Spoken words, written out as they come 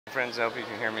Friends, I hope you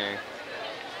can hear me.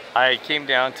 I came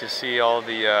down to see all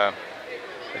the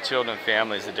children and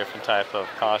families, the different type of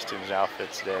costumes,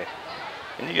 outfits today.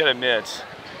 And you gotta admit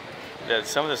that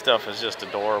some of the stuff is just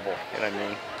adorable, you know what I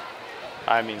mean?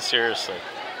 I mean, seriously.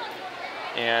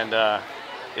 And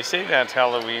they say that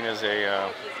Halloween is a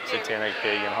satanic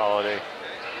pagan holiday.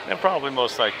 And it probably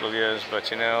most likely is, but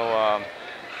a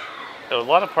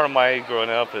lot of part of my growing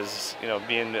up is,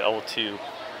 being able to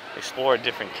explore a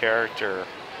different character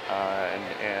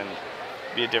and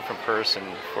be a different person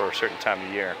for a certain time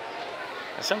of year.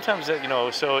 And sometimes that,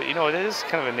 it is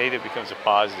kind of a negative becomes a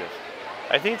positive.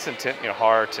 I think it's intent in your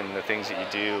heart and the things that you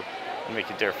do make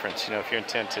a difference. If your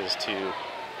intent is to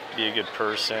be a good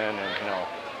person and,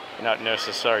 you're not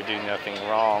necessarily doing nothing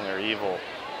wrong or evil,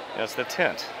 it's the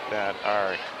intent that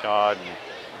our God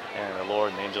and the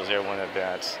Lord and the angels, everyone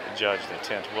that judge the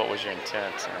intent. What was your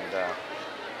intent?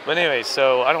 But anyway,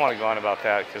 so I don't want to go on about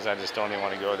that because I just don't even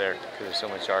want to go there because there's so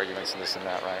much arguments and this and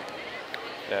that, right?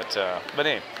 But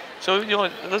anyway, so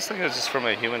let's look at this just from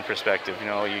a human perspective.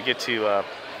 You get to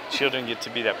children get to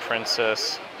be that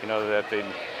princess, that they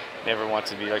never want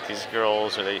to be like these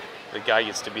girls, or the guy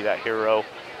gets to be that hero,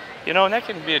 and that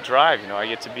can be a drive. I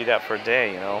get to be that for a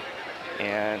day,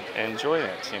 and enjoy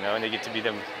it, and they get to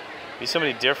be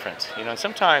somebody different, and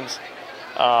sometimes,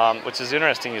 which is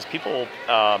interesting, is people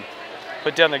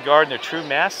put down their guard and their true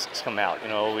masks come out.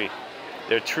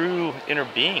 Their true inner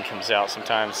being comes out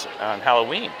sometimes on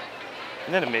Halloween.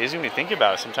 Isn't that amazing when you think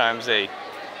about it? Sometimes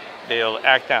they'll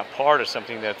act that part of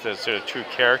something that's a sort of true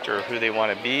character of who they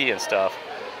want to be and stuff.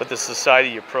 But the society,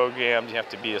 you're programmed, you have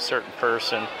to be a certain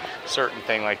person, certain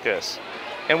thing like this.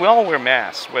 And we all wear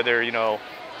masks, whether you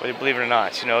believe it or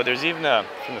not. There's even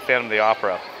from the Phantom of the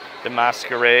Opera, the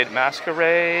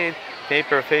masquerade,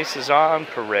 paper faces on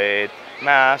parade,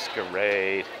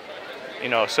 masquerade.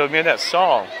 So we made that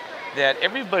song that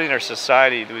everybody in our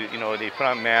society, they put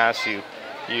on masks,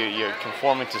 you're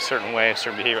conforming to a certain way, a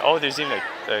certain behavior. Oh, there's even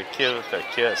a kid with a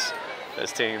kiss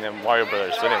that's taking them Mario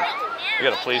Brothers with him. We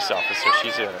got a police officer.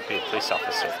 She's gonna be a police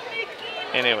officer.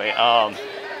 Anyway,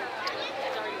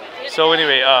 so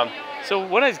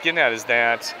what I was getting at is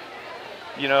that,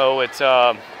 it's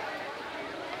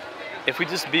if we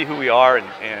just be who we are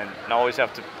and not always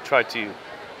have to try to,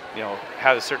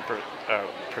 have a certain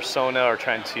persona or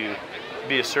trying to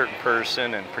be a certain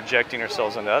person and projecting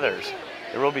ourselves onto others,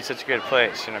 it will be such a great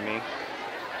place, you know what I mean?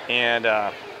 And,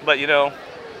 but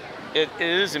it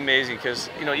is amazing because,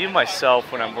 even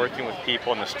myself, when I'm working with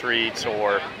people in the streets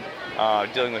or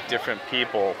dealing with different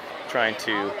people trying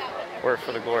to work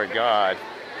for the glory of God,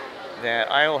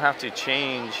 that I will have to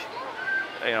change,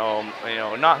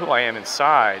 not who I am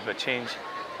inside, but change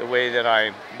the way that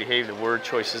I behave, the word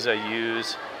choices I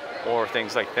use, or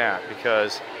things like that,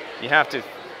 because you have to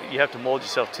mold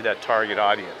yourself to that target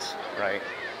audience, right?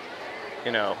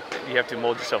 You have to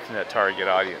mold yourself in that target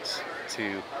audience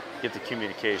to get the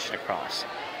communication across,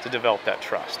 to develop that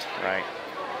trust, right?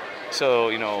 So,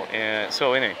 and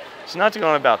so anyway, so not to go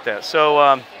on about that.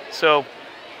 So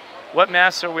what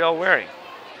masks are we all wearing?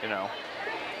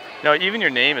 Even your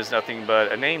name is nothing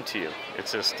but a name to you.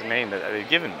 It's just a name that they've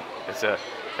given you.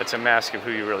 It's a mask of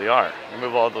who you really are.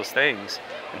 Remove all those things,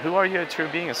 and who are you a true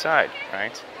being inside,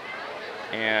 right?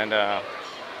 And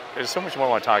there's so much more I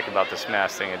want to talk about this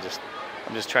mask thing. I'm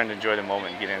just trying to enjoy the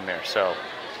moment and get in there. So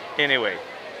anyway,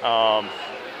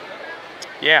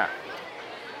 yeah.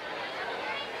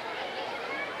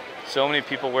 So many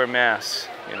people wear masks,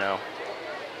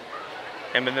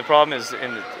 And then the problem is,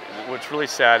 what's really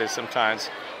sad is sometimes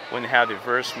when they have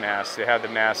diverse masks, they have the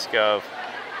mask of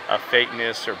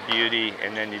fakeness or beauty,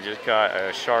 and then you just got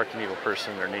a shark and evil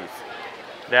person underneath.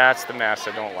 That's the mask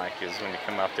I don't like, is when you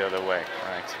come out the other way,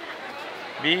 right?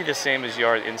 Be the same as you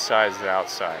are inside as the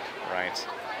outside, right?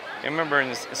 And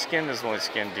remember, skin is only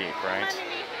skin deep, right?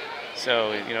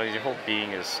 So, your whole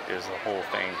being is the whole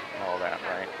thing and all that,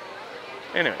 right?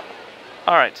 Anyway,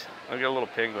 all right, I got a little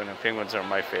penguin, and penguins are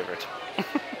my favorite.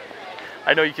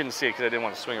 I know you couldn't see it because I didn't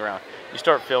want to swing around. You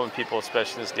start filming people,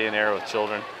 especially in this day and era with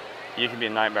children, you can be a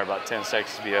nightmare about 10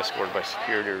 seconds to be escorted by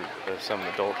security or some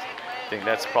adult thing.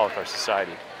 That's the problem with our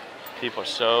society. People are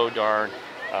so darn,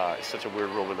 it's such a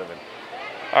weird world we live in.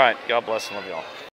 All right, God bless and love you all.